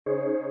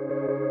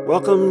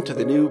Welcome to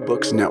the New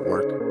Books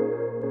Network.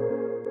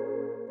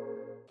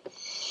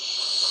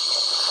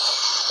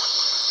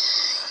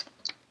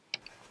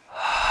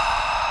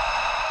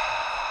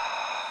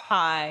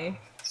 Hi.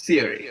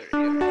 Theory.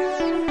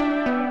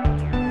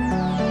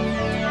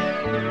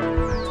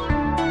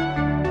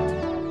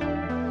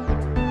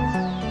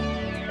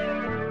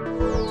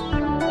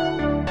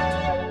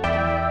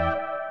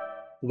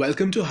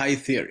 Welcome to High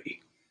Theory.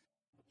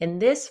 In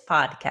this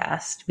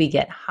podcast, we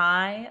get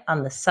high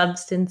on the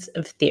substance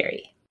of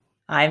theory.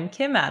 I'm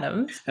Kim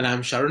Adams. And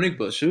I'm Sharonik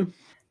Boshu.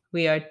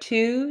 We are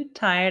two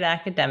tired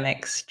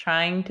academics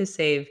trying to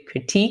save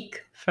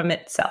critique from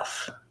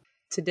itself.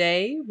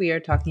 Today, we are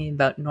talking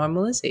about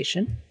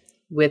normalization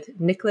with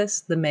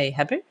Nicholas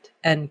Lemay-Hebert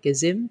and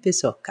Gazim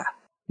Vysoka.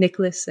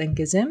 Nicholas and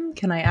Gazim,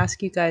 can I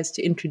ask you guys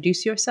to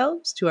introduce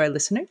yourselves to our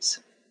listeners?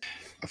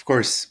 Of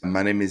course.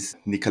 My name is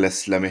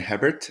Nicholas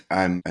Lemay-Hebert.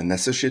 I'm an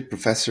associate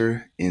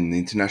professor in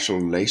international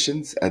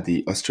relations at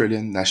the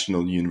Australian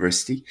National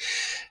University.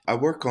 I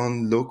work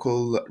on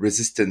local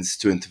resistance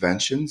to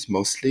interventions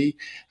mostly,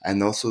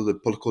 and also the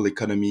political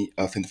economy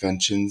of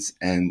interventions,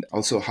 and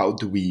also how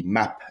do we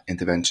map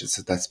interventions.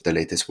 So that's the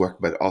latest work,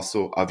 but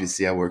also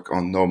obviously I work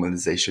on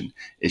normalization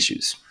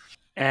issues.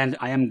 And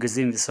I am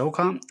Gazim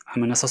Vysoka.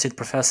 I'm an associate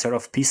professor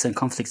of peace and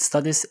conflict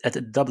studies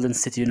at Dublin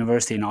City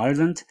University in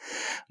Ireland.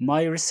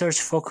 My research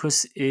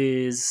focus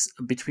is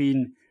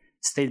between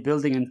state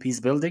building and peace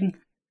building,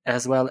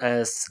 as well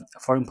as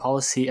foreign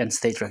policy and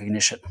state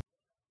recognition.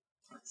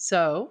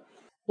 So,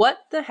 what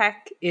the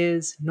heck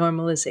is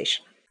normalization?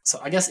 So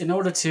I guess in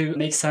order to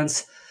make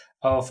sense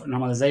of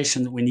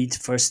normalization, we need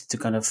first to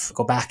kind of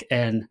go back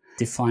and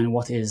define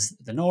what is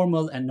the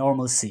normal and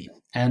normalcy.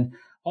 And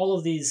all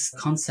of these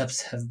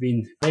concepts have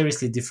been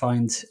variously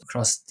defined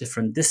across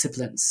different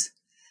disciplines.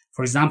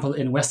 For example,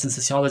 in Western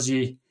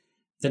sociology,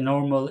 the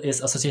normal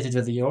is associated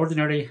with the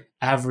ordinary,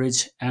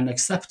 average, and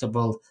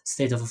acceptable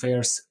state of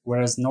affairs,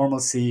 whereas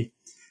normalcy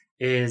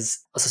is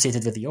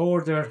associated with the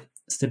order,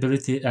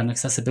 stability, and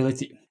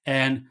accessibility.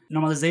 And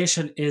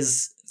normalization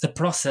is the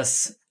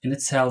process in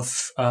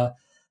itself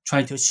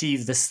trying to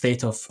achieve this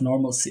state of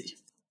normalcy.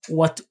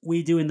 What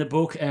we do in the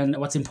book and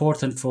what's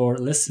important for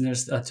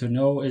listeners to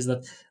know is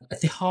that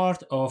at the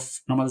heart of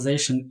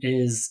normalization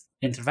is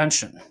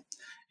intervention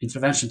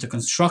to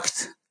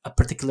construct a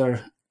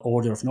particular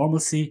order of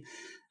normalcy,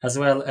 as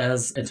well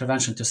as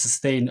intervention to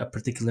sustain a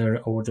particular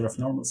order of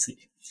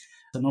normalcy.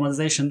 So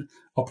normalization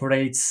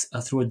operates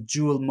through a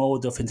dual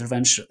mode of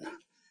intervention.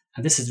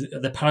 And this is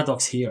the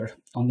paradox here.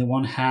 On the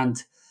one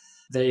hand,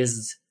 there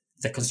is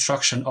the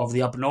construction of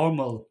the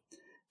abnormal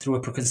through a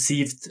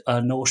preconceived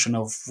notion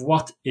of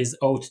what is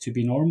ought to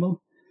be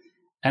normal,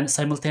 and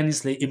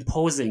simultaneously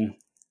imposing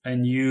a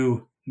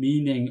new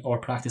meaning or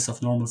practice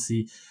of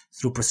normalcy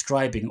through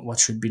prescribing what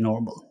should be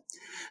normal.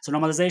 So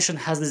normalization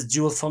has this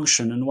dual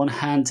function. On one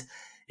hand,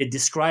 it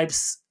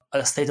describes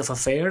a state of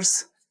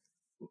affairs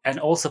and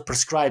also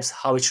prescribes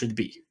how it should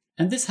be.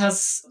 And this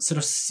has sort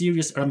of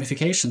serious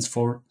ramifications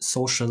for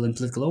social and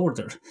political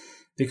order,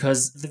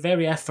 because the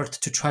very effort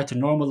to try to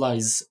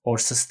normalize or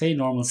sustain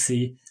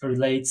normalcy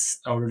relates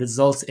or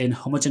results in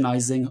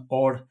homogenizing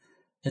or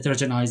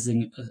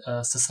heterogenizing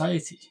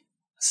society.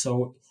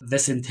 So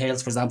this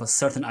entails, for example,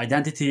 certain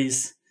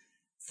identities,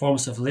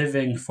 forms of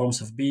living,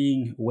 forms of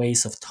being,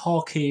 ways of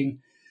talking,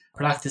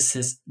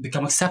 practices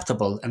become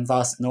acceptable and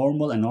thus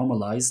normal and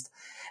normalized.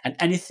 And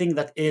anything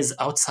that is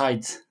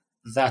outside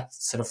that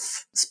sort of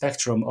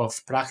spectrum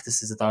of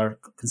practices that are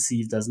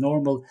conceived as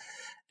normal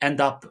end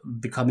up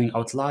becoming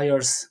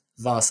outliers,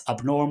 thus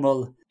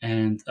abnormal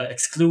and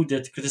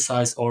excluded,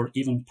 criticized, or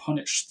even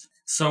punished.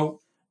 So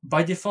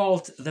by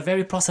default, the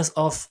very process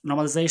of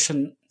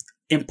normalization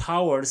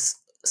empowers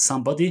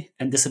somebody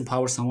and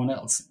disempowers someone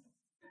else.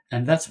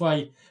 And that's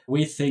why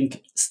we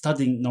think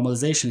studying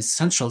normalization is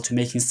central to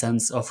making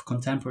sense of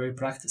contemporary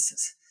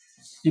practices.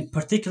 In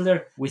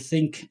particular, we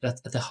think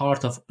that at the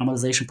heart of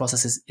normalization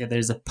processes, there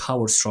is a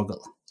power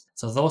struggle.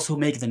 So those who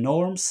make the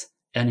norms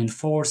and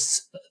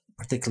enforce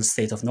particular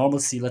state of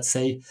normalcy, let's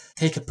say,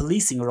 take a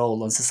policing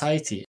role on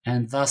society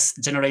and thus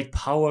generate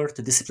power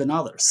to discipline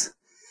others.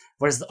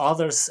 Whereas the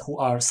others who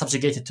are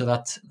subjugated to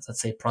that,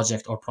 let's say,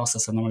 project or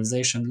process of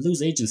normalization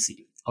lose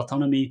agency,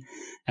 autonomy,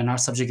 and are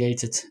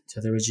subjugated to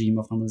the regime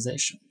of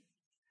normalization.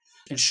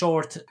 In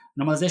short,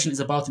 normalization is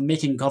about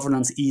making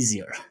governance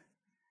easier.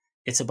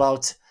 It's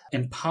about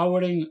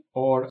empowering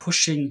or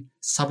pushing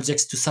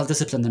subjects to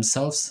self-discipline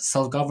themselves,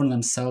 self-govern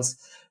themselves,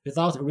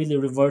 without really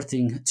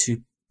reverting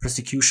to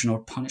persecution or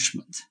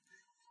punishment.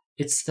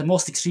 It's the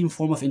most extreme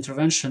form of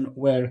intervention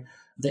where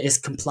there is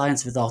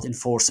compliance without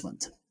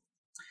enforcement.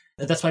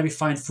 That's why we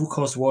find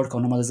Foucault's work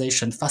on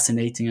normalization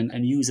fascinating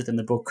and use it in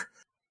the book.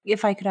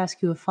 If I could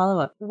ask you a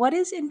follow-up, what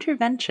is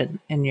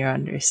intervention in your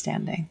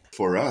understanding?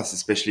 For us,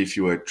 especially if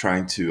you are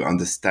trying to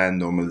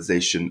understand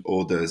normalization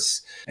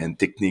orders and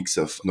techniques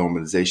of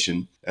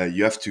normalization,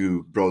 you have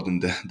to broaden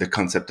the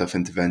concept of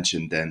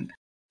intervention then.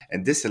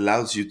 And this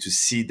allows you to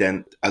see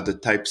then other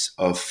types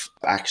of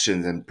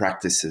actions and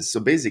practices. So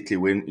basically,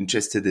 we're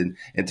interested in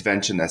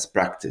intervention as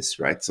practice,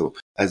 right? So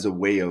as a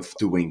way of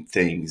doing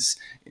things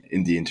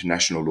in the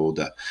international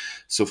order.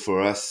 So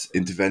for us,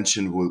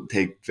 intervention will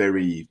take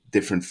very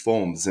different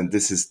forms. And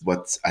this is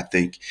what I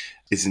think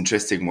is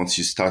interesting once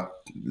you start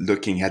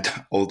looking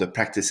at all the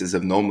practices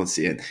of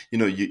normalcy. And,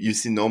 you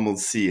see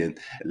normalcy and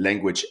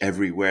language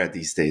everywhere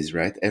these days,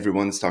 right?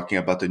 Everyone's talking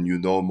about a new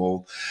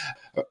normal,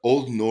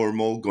 old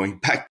normal, going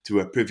back to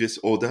a previous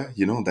order,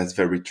 that's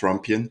very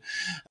Trumpian.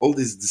 All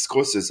these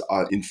discourses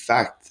are, in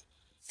fact,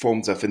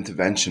 forms of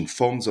intervention,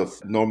 forms of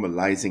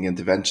normalizing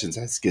interventions,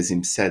 as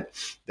Gazim said,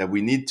 that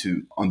we need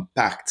to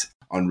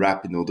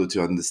unwrap in order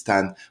to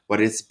understand what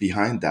is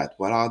behind that.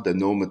 What are the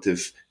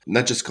normative,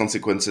 not just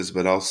consequences,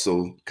 but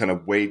also kind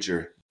of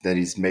wager that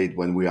is made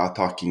when we are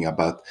talking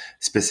about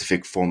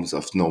specific forms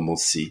of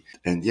normalcy.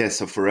 And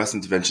so for us,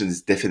 intervention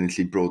is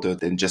definitely broader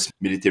than just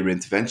military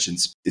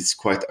interventions. It's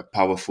quite a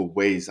powerful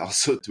ways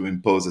also to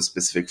impose a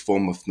specific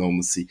form of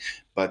normalcy,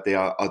 but there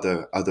are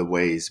other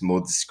ways,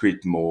 more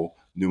discreet, more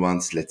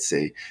nuanced, let's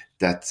say,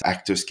 that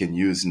actors can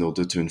use in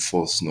order to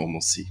enforce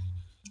normalcy.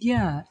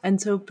 Yeah.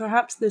 And so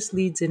perhaps this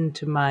leads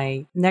into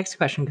my next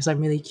question, because I'm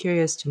really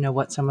curious to know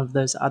what some of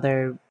those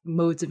other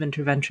modes of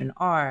intervention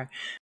are.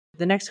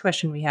 The next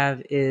question we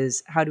have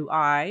is, how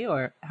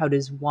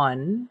does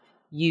one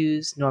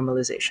use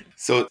normalization?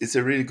 So it's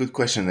a really good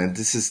question. And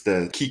this is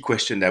the key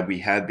question that we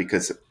had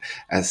because,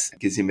 as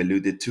Gizim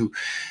alluded to,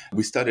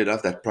 we started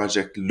off that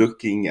project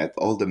looking at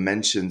all the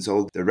mentions,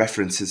 all the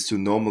references to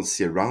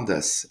normalcy around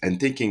us and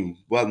thinking,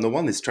 well, no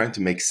one is trying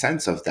to make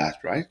sense of that,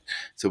 right?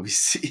 So we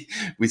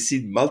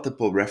see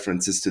multiple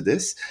references to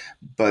this,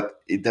 but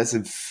it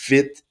doesn't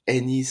fit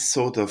any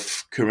sort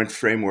of current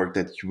framework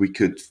that we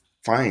could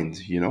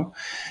find,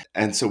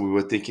 And so we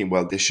were thinking,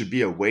 well, there should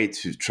be a way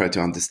to try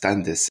to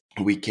understand this.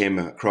 We came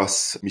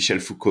across Michel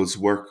Foucault's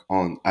work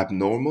on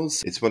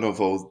abnormals. It's one of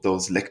all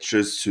those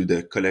lectures to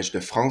the Collège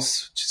de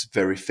France, which is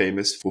very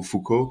famous for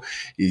Foucault.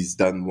 He's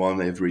done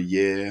one every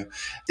year.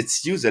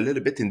 It's used a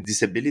little bit in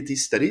disability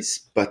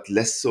studies, but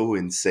less so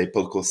in, say,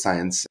 political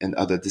science and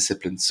other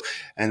disciplines.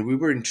 And we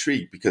were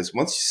intrigued because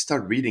once you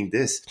start reading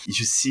this,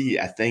 you see,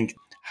 I think,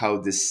 how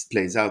this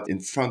plays out in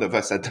front of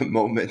us at the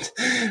moment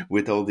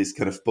with all these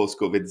kind of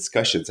post-COVID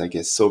discussions, I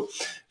guess. So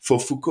for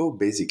Foucault,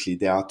 basically,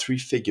 there are three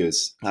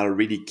figures that are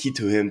really key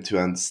to him to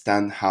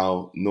understand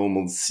how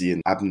normalcy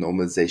and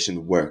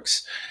abnormalization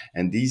works.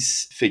 And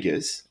these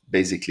figures,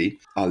 basically,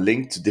 are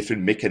linked to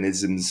different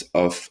mechanisms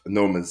of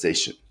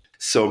normalization.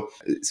 So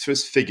his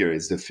first figure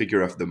is the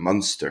figure of the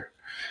monster.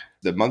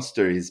 The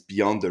monster is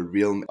beyond the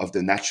realm of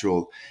the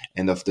natural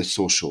and of the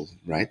social,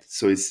 right?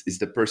 So it's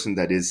the person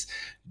that is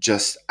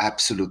just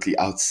absolutely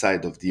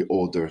outside of the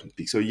order.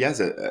 So he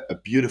has a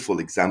beautiful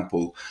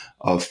example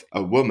of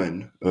a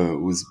woman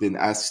who's been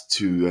asked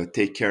to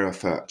take care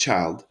of a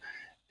child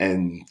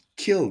and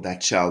kill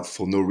that child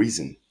for no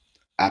reason,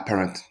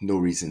 apparent no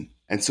reason.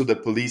 And so the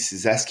police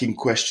is asking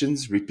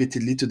questions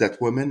repeatedly to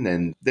that woman,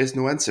 and there's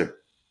no answer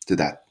to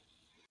that.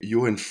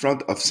 You're in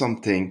front of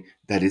something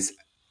that is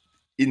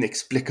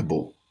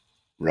inexplicable,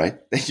 right?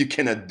 That you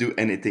cannot do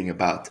anything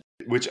about,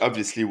 which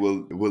obviously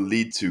will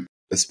lead to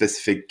a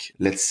specific,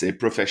 let's say,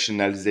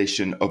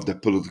 professionalization of the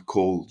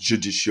political,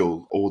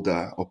 judicial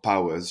order or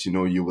powers.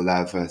 You will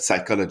have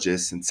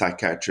psychologists and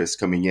psychiatrists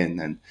coming in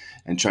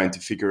and trying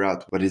to figure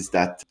out what is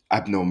that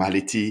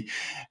abnormality.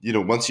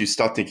 Once you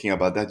start thinking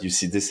about that, you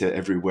see this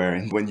everywhere.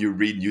 And when you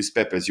read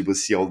newspapers, you will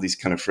see all these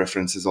kind of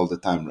references all the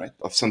time, right?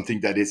 Of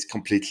something that is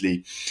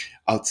completely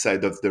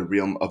outside of the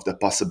realm of the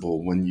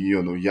possible. When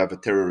you have a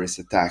terrorist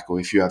attack, or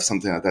if you have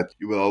something like that,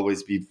 you will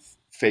always be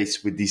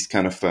faced with this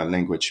kind of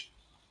language.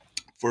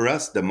 For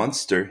us, the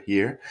monster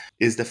here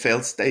is the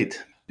failed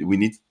state. We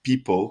need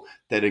people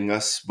telling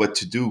us what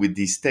to do with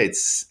these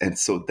states. And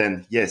so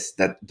then, yes,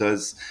 that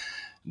does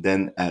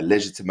then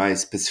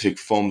legitimize specific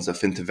forms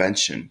of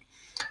intervention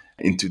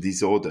into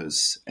these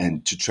orders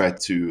and to try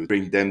to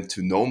bring them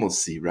to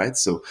normalcy, right?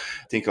 So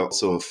think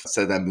also of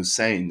Saddam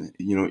Hussein,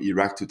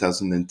 Iraq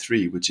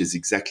 2003, which is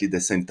exactly the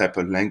same type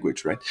of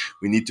language, right?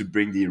 We need to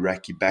bring the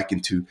Iraqi back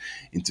into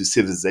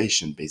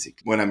civilization,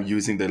 basically. When I'm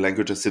using the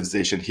language of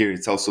civilization here,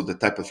 it's also the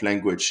type of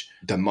language,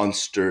 the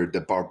monster, the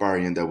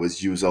barbarian that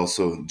was used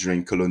also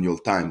during colonial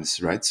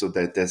times, right? So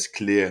that there's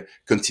clear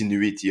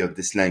continuity of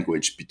this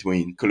language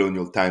between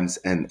colonial times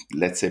and,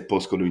 let's say,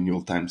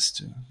 post-colonial times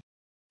too.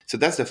 So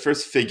that's the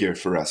first figure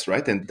for us,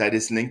 right? And that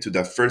is linked to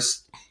the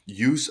first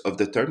use of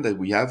the term that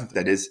we have,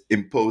 that is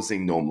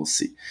imposing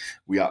normalcy.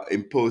 We are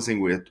imposing,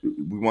 we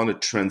want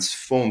to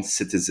transform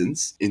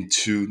citizens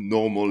into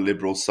normal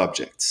liberal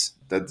subjects.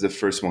 That's the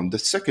first one. The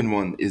second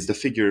one is the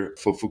figure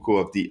for Foucault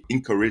of the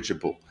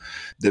incorrigible,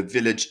 the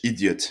village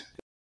idiot.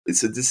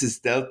 So this is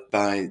dealt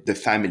by the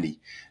family,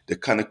 the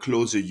kind of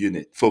closer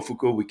unit. For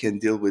Foucault, we can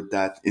deal with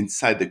that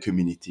inside the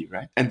community,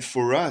 right? And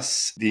for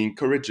us, the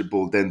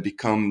incorrigible then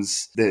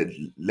becomes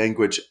the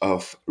language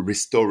of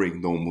restoring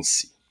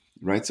normalcy,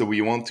 right? So we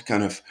want to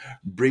kind of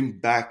bring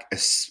back a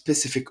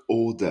specific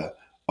order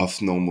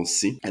of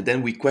normalcy. And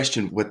then we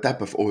question what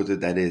type of order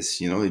that is.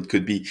 It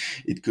could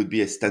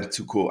be a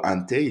statu quo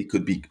ante, it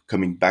could be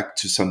coming back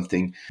to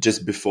something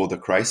just before the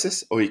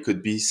crisis, or it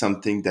could be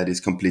something that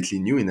is completely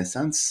new in a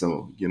sense.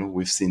 So,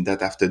 we've seen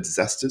that after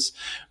disasters.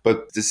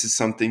 But this is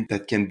something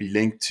that can be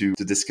linked to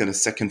this kind of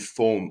second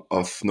form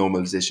of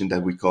normalization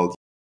that we call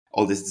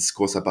all this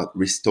discourse about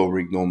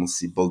restoring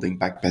normalcy, building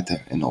back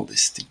better, and all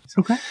these things.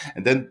 Okay.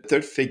 And then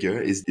third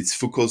figure it's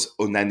Foucault's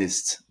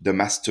onanist, the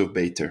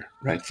masturbator,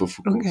 right? For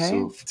Foucault.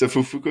 Okay. So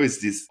for Foucault,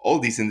 it's all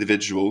these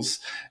individuals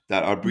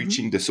that are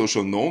breaching the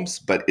social norms,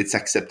 but it's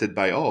accepted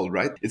by all,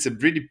 right? It's a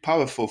really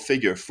powerful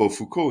figure for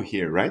Foucault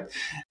here, right?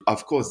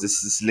 Of course,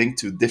 this is linked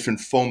to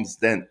different forms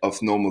then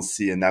of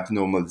normalcy and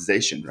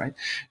abnormalization, right?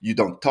 You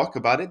don't talk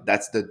about it.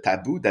 That's the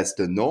taboo. That's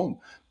the norm.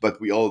 But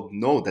we all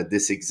know that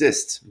this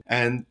exists.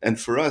 And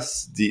for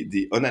us,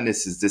 the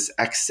onanist is this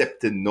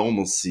accepted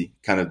normalcy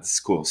kind of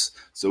discourse.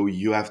 So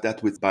you have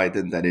that with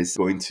Biden that is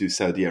going to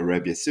Saudi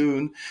Arabia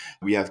soon.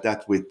 We have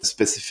that with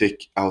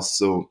specific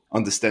also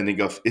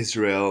understanding of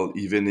Israel,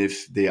 even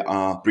if they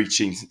are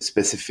breaching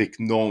specific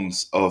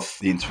norms of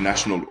the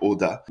international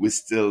order. We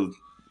still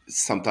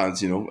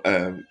sometimes,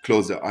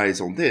 close their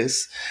eyes on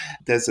this.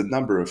 There's a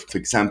number of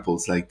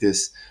examples like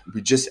this.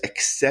 We just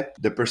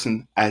accept the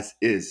person as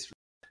is.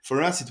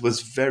 For us, it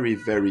was very,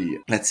 very,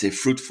 let's say,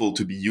 fruitful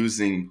to be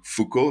using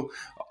Foucault.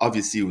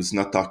 Obviously, he was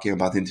not talking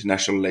about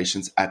international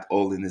relations at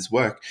all in his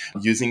work,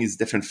 using his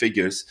different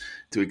figures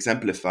to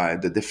exemplify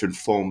the different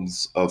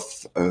forms of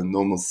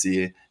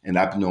normalcy and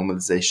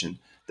abnormalization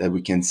that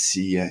we can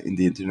see in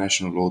the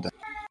international order.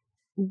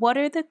 What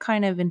are the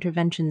kind of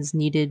interventions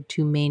needed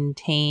to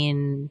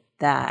maintain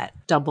that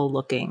double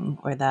looking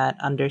or that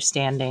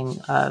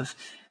understanding of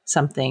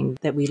something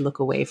that we look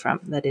away from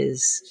that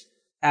is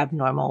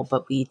abnormal,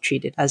 but we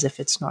treat it as if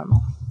it's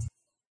normal?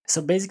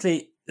 So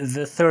basically,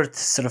 the third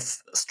sort of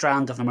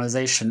strand of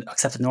normalization,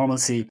 accepted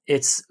normalcy,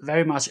 it's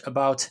very much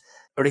about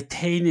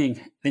retaining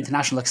the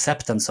international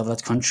acceptance of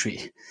that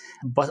country,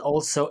 but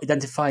also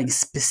identifying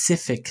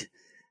specific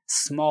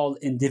small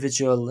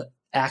individual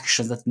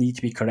actions that need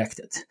to be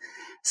corrected.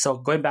 So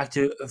going back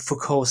to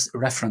Foucault's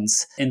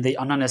reference, in the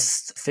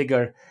onanist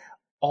figure,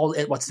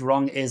 what's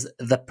wrong is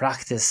the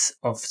practice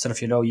of sort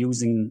of,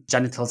 using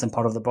genitals and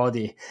part of the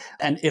body.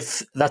 And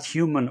if that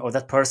human or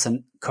that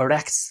person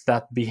corrects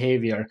that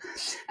behavior,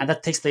 and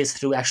that takes place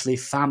through actually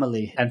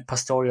family and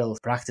pastoral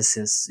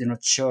practices,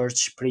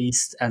 church,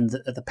 priest, and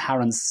the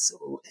parents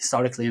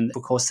historically in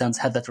Foucault's sense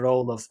had that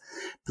role of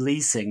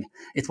policing.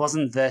 It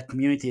wasn't the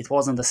community, it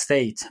wasn't the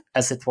state,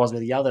 as it was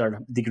with the other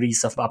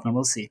degrees of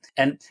abnormalcy.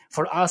 And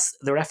for us,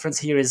 the reference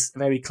here is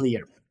very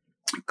clear.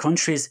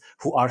 Countries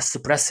who are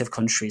suppressive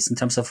countries in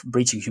terms of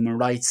breaching human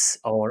rights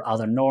or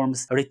other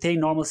norms retain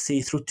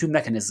normalcy through two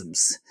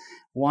mechanisms.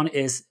 One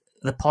is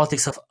the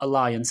politics of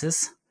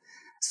alliances.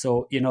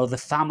 So, the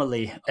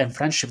family and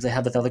friendship they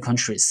have with other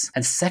countries.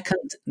 And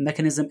second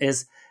mechanism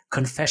is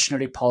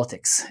confessionary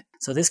politics.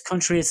 So these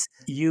countries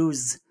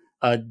use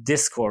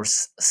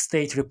discourse,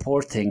 state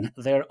reporting,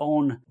 their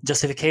own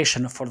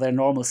justification for their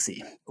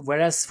normalcy.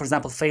 Whereas, for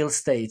example, failed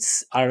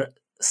states are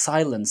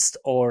silenced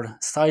or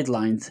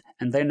sidelined,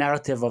 and their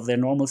narrative of their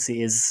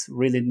normalcy is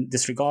really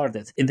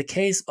disregarded. In the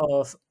case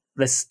of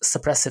these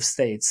suppressive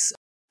states,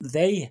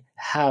 they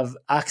have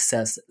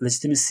access,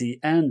 legitimacy,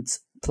 and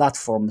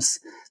platforms,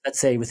 let's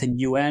say within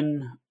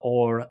UN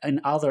or in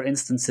other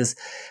instances,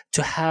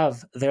 to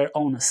have their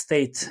own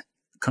state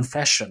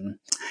confession.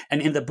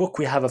 And in the book,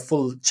 we have a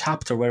full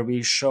chapter where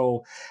we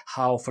show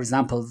how, for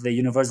example, the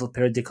Universal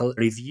Periodical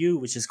Review,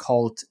 which is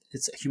called,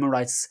 it's a Human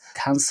Rights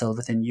Council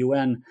within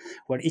UN,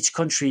 where each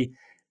country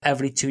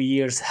every 2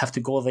 years have to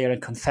go there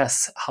and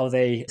confess how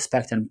they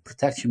respect and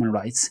protect human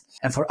rights.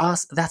 And for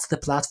us, that's the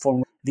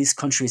platform these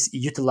countries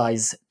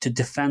utilize to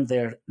defend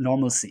their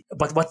normalcy.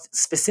 But what's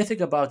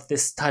specific about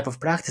this type of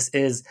practice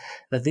is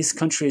that these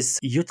countries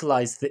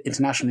utilize the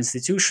international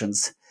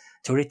institutions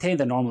to retain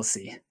their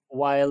normalcy,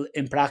 while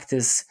in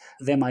practice,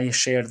 they might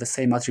share the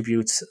same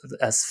attributes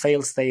as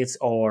failed states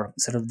or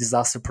sort of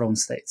disaster-prone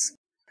states.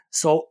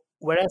 So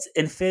whereas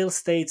in failed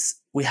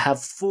states, we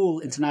have full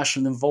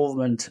international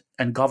involvement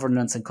and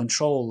governance and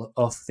control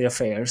of the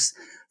affairs,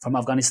 from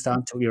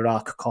Afghanistan to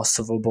Iraq,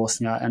 Kosovo,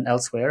 Bosnia, and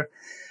elsewhere,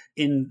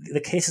 in the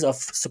cases of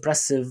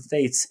suppressive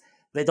states,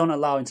 they don't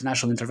allow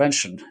international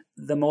intervention.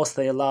 The most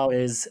they allow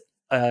is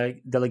a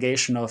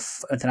delegation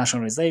of international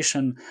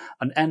organization,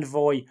 an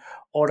envoy,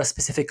 or a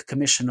specific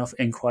commission of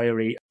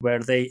inquiry where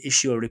they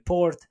issue a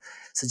report,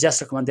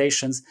 suggest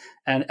recommendations,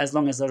 and as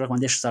long as the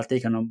recommendations are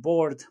taken on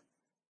board,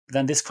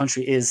 then this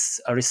country is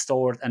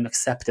restored and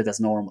accepted as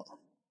normal.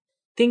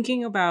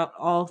 Thinking about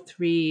all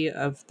three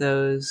of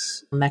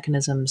those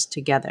mechanisms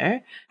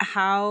together,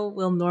 how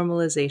will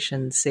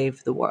normalization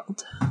save the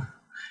world?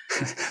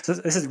 So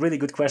this is a really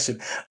good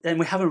question. And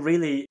we haven't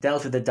really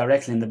dealt with it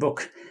directly in the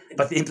book,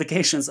 but the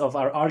implications of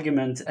our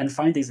argument and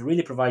findings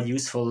really provide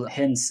useful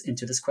hints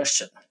into this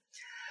question.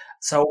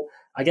 So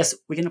I guess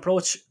we can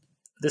approach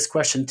this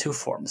question in two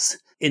forms.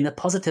 In a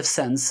positive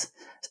sense,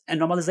 and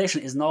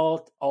normalization is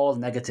not all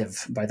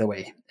negative, by the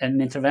way,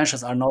 and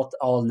interventions are not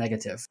all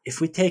negative.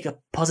 If we take a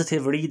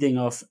positive reading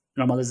of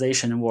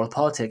normalization in world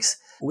politics,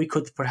 we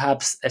could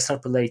perhaps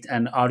extrapolate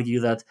and argue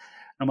that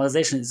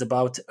normalization is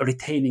about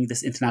retaining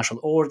this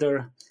international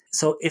order.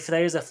 So if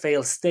there is a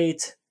failed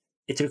state,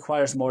 it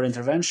requires more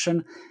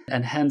intervention,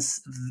 and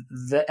hence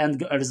the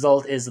end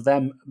result is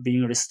them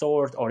being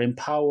restored or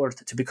empowered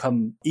to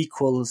become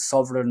equal,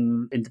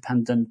 sovereign,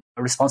 independent,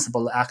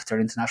 responsible actor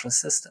in the international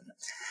system.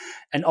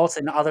 And also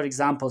in other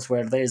examples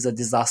where there is a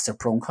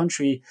disaster-prone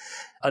country,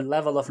 a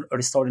level of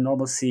restoring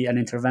normalcy and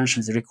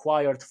intervention is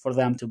required for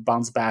them to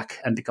bounce back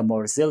and become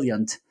more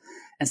resilient.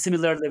 And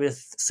similarly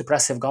with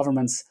suppressive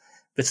governments,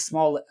 with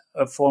small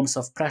forms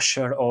of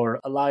pressure or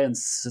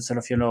alliance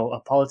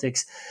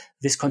politics,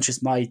 these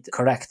countries might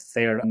correct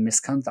their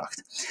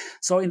misconduct.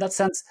 So in that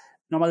sense,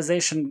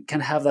 normalization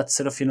can have that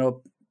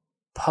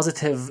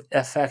positive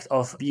effect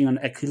of being an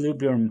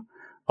equilibrium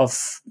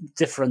of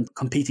different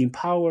competing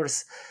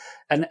powers.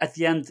 And at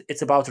the end,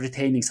 it's about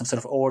retaining some sort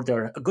of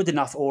order, a good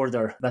enough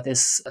order that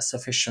is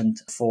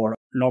sufficient for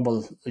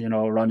normal,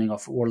 running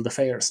of world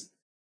affairs.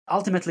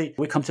 Ultimately,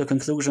 we come to a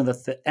conclusion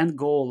that the end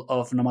goal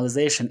of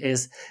normalization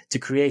is to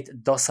create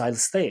docile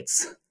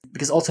states,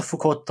 because also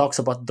Foucault talks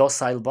about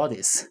docile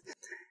bodies,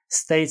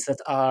 states that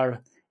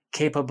are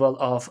capable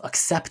of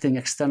accepting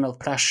external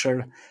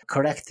pressure,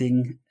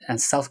 correcting and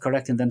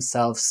self-correcting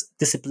themselves,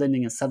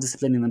 disciplining and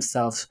self-disciplining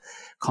themselves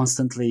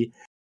constantly,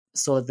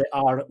 so that they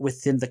are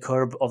within the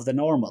curb of the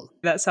normal.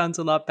 That sounds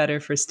a lot better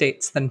for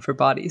states than for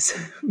bodies.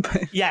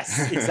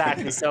 Yes,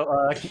 exactly. So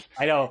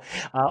I know,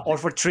 or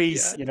for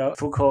trees,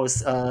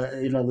 Foucault's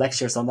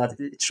lectures on that,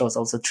 it shows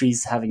also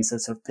trees having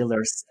sort of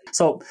pillars.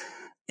 So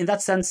in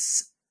that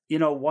sense,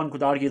 one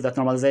could argue that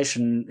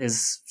normalization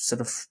is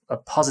sort of a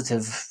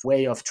positive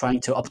way of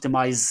trying to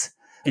optimize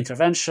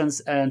interventions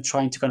and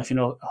trying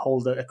to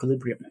hold the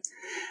equilibrium.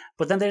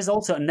 But then there's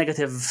also a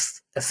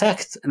negative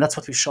effect, and that's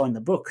what we show in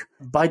the book.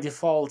 By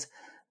default,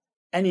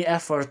 any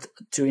effort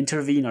to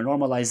intervene or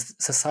normalize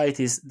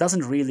societies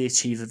doesn't really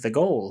achieve the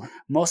goal.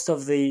 Most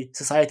of the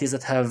societies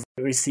that have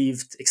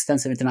received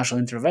extensive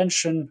international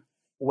intervention,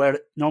 where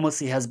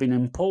normalcy has been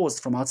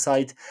imposed from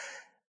outside,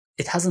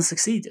 it hasn't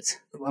succeeded.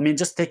 I mean,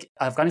 just take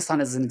Afghanistan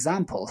as an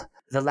example.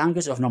 The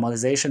language of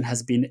normalization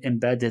has been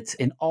embedded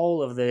in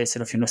all of the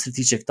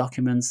strategic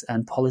documents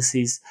and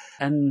policies,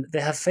 and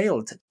they have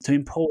failed to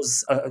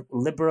impose a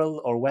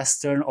liberal or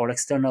Western or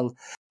external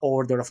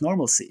order of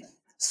normalcy.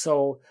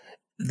 So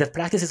the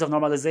practices of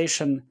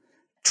normalization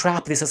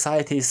trap the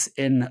societies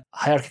in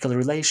hierarchical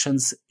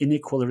relations,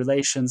 unequal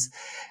relations,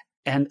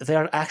 and they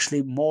are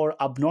actually more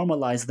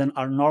abnormalized than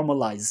are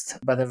normalized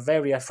by the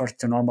very effort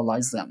to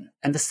normalize them.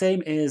 And the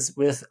same is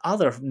with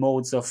other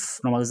modes of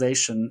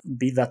normalization,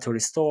 be that to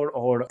restore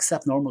or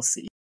accept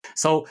normalcy.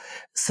 So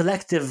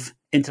selective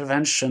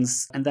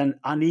interventions and then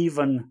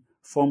uneven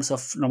forms of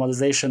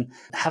normalization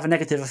have a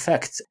negative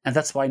effect. And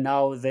that's why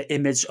now the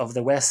image of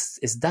the West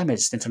is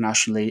damaged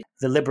internationally.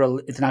 The liberal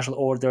international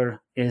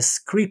order is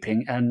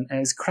creeping and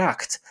is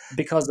cracked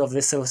because of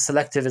this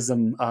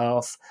selectivism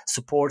of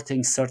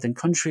supporting certain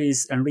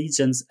countries and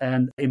regions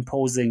and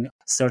imposing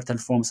certain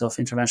forms of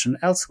intervention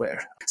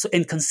elsewhere. So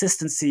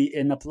inconsistency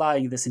in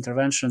applying these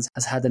interventions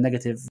has had a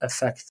negative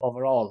effect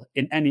overall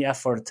in any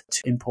effort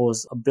to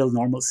impose or build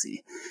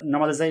normalcy.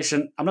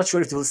 Normalization, I'm not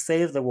sure if it will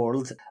save the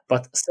world,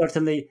 but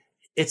certainly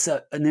it's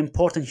an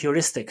important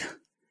heuristic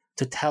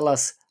to tell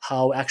us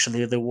how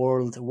actually the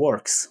world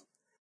works.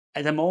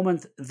 At the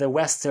moment, the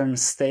Western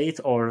state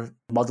or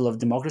model of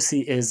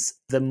democracy is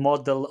the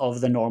model of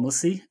the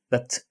normalcy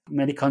that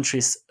many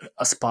countries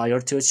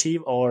aspire to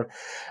achieve or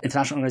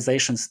international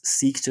organizations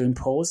seek to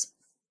impose.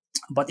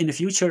 But in the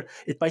future,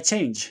 it might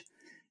change.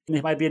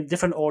 It might be a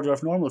different order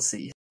of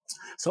normalcy.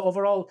 So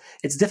overall,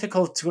 it's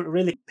difficult to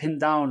really pin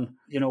down,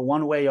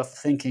 one way of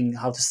thinking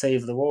how to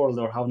save the world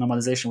or how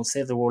normalization will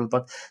save the world.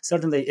 But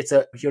certainly, it's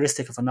a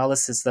heuristic of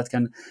analysis that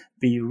can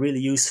be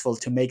really useful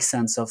to make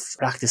sense of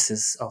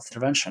practices of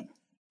intervention.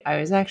 I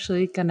was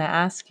actually going to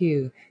ask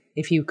you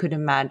if you could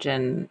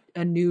imagine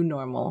a new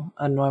normal,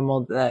 a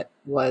normal that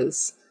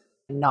was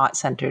not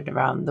centered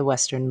around the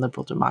Western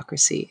liberal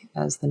democracy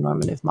as the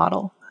normative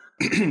model.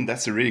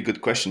 That's a really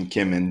good question,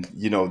 Kim. And,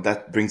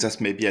 that brings us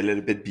maybe a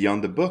little bit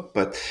beyond the book.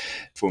 But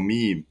for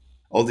me,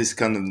 all this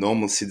kind of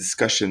normalcy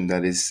discussion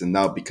that is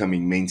now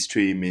becoming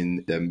mainstream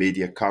in the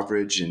media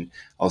coverage and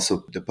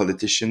also the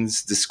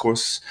politicians'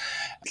 discourse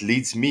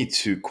leads me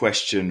to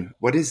question,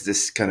 what is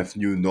this kind of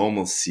new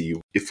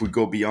normalcy? If we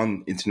go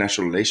beyond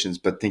international relations,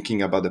 but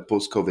thinking about the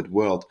post-COVID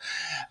world,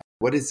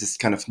 what is this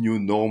kind of new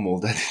normal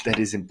that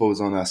is imposed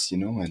on us,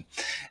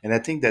 And I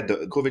think that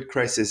the COVID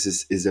crisis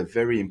is a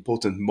very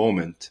important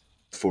moment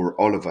for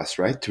all of us,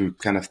 right? To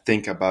kind of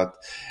think about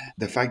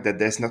the fact that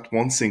there's not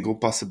one single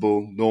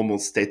possible normal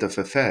state of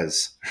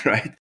affairs,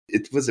 right?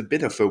 It was a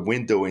bit of a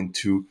window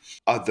into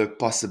other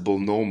possible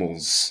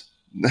normals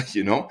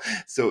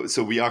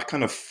So we are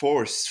kind of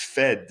force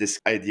fed this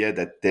idea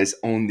that there's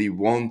only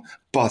one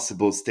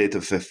possible state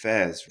of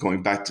affairs,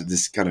 going back to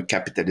this kind of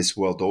capitalist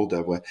world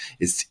order where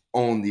it's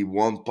only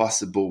one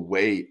possible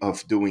way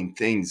of doing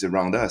things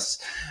around us,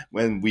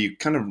 when we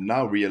kind of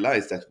now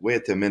realize that,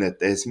 wait a minute,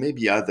 there's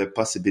maybe other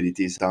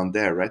possibilities down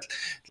there, right?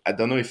 I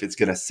don't know if it's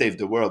going to save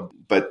the world,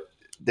 but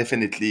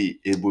definitely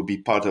it will be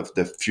part of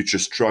the future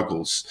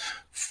struggles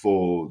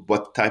for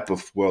what type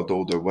of world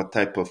order, what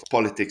type of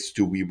politics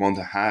do we want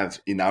to have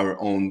in our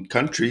own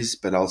countries,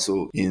 but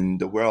also in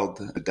the world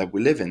that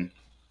we live in.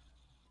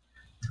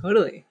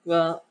 Totally.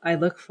 Well, I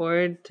look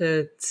forward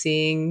to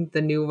seeing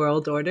the new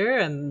world order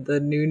and the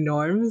new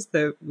norms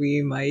that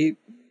we might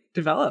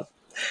develop.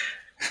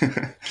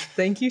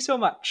 Thank you so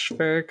much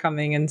for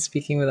coming and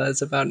speaking with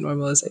us about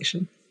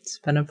normalization. It's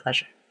been a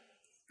pleasure.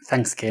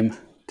 Thanks, Kim.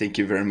 Thank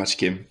you very much,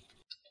 Kim.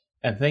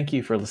 And thank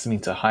you for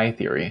listening to High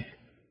Theory.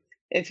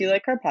 If you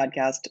like our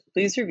podcast,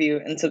 please review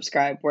and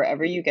subscribe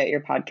wherever you get your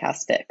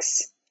podcast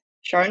fix.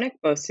 Sharnik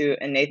Bosu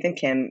and Nathan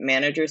Kim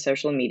manage our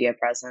social media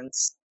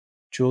presence.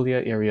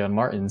 Julia Irion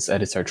Martins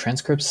edits our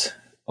transcripts,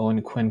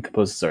 Owen Quinn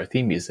composes our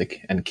theme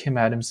music, and Kim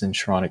Adams and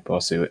Sharnik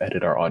Bosu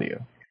edit our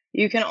audio.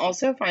 You can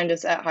also find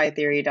us at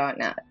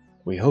hightheory.net.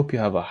 We hope you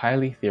have a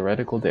highly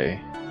theoretical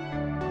day.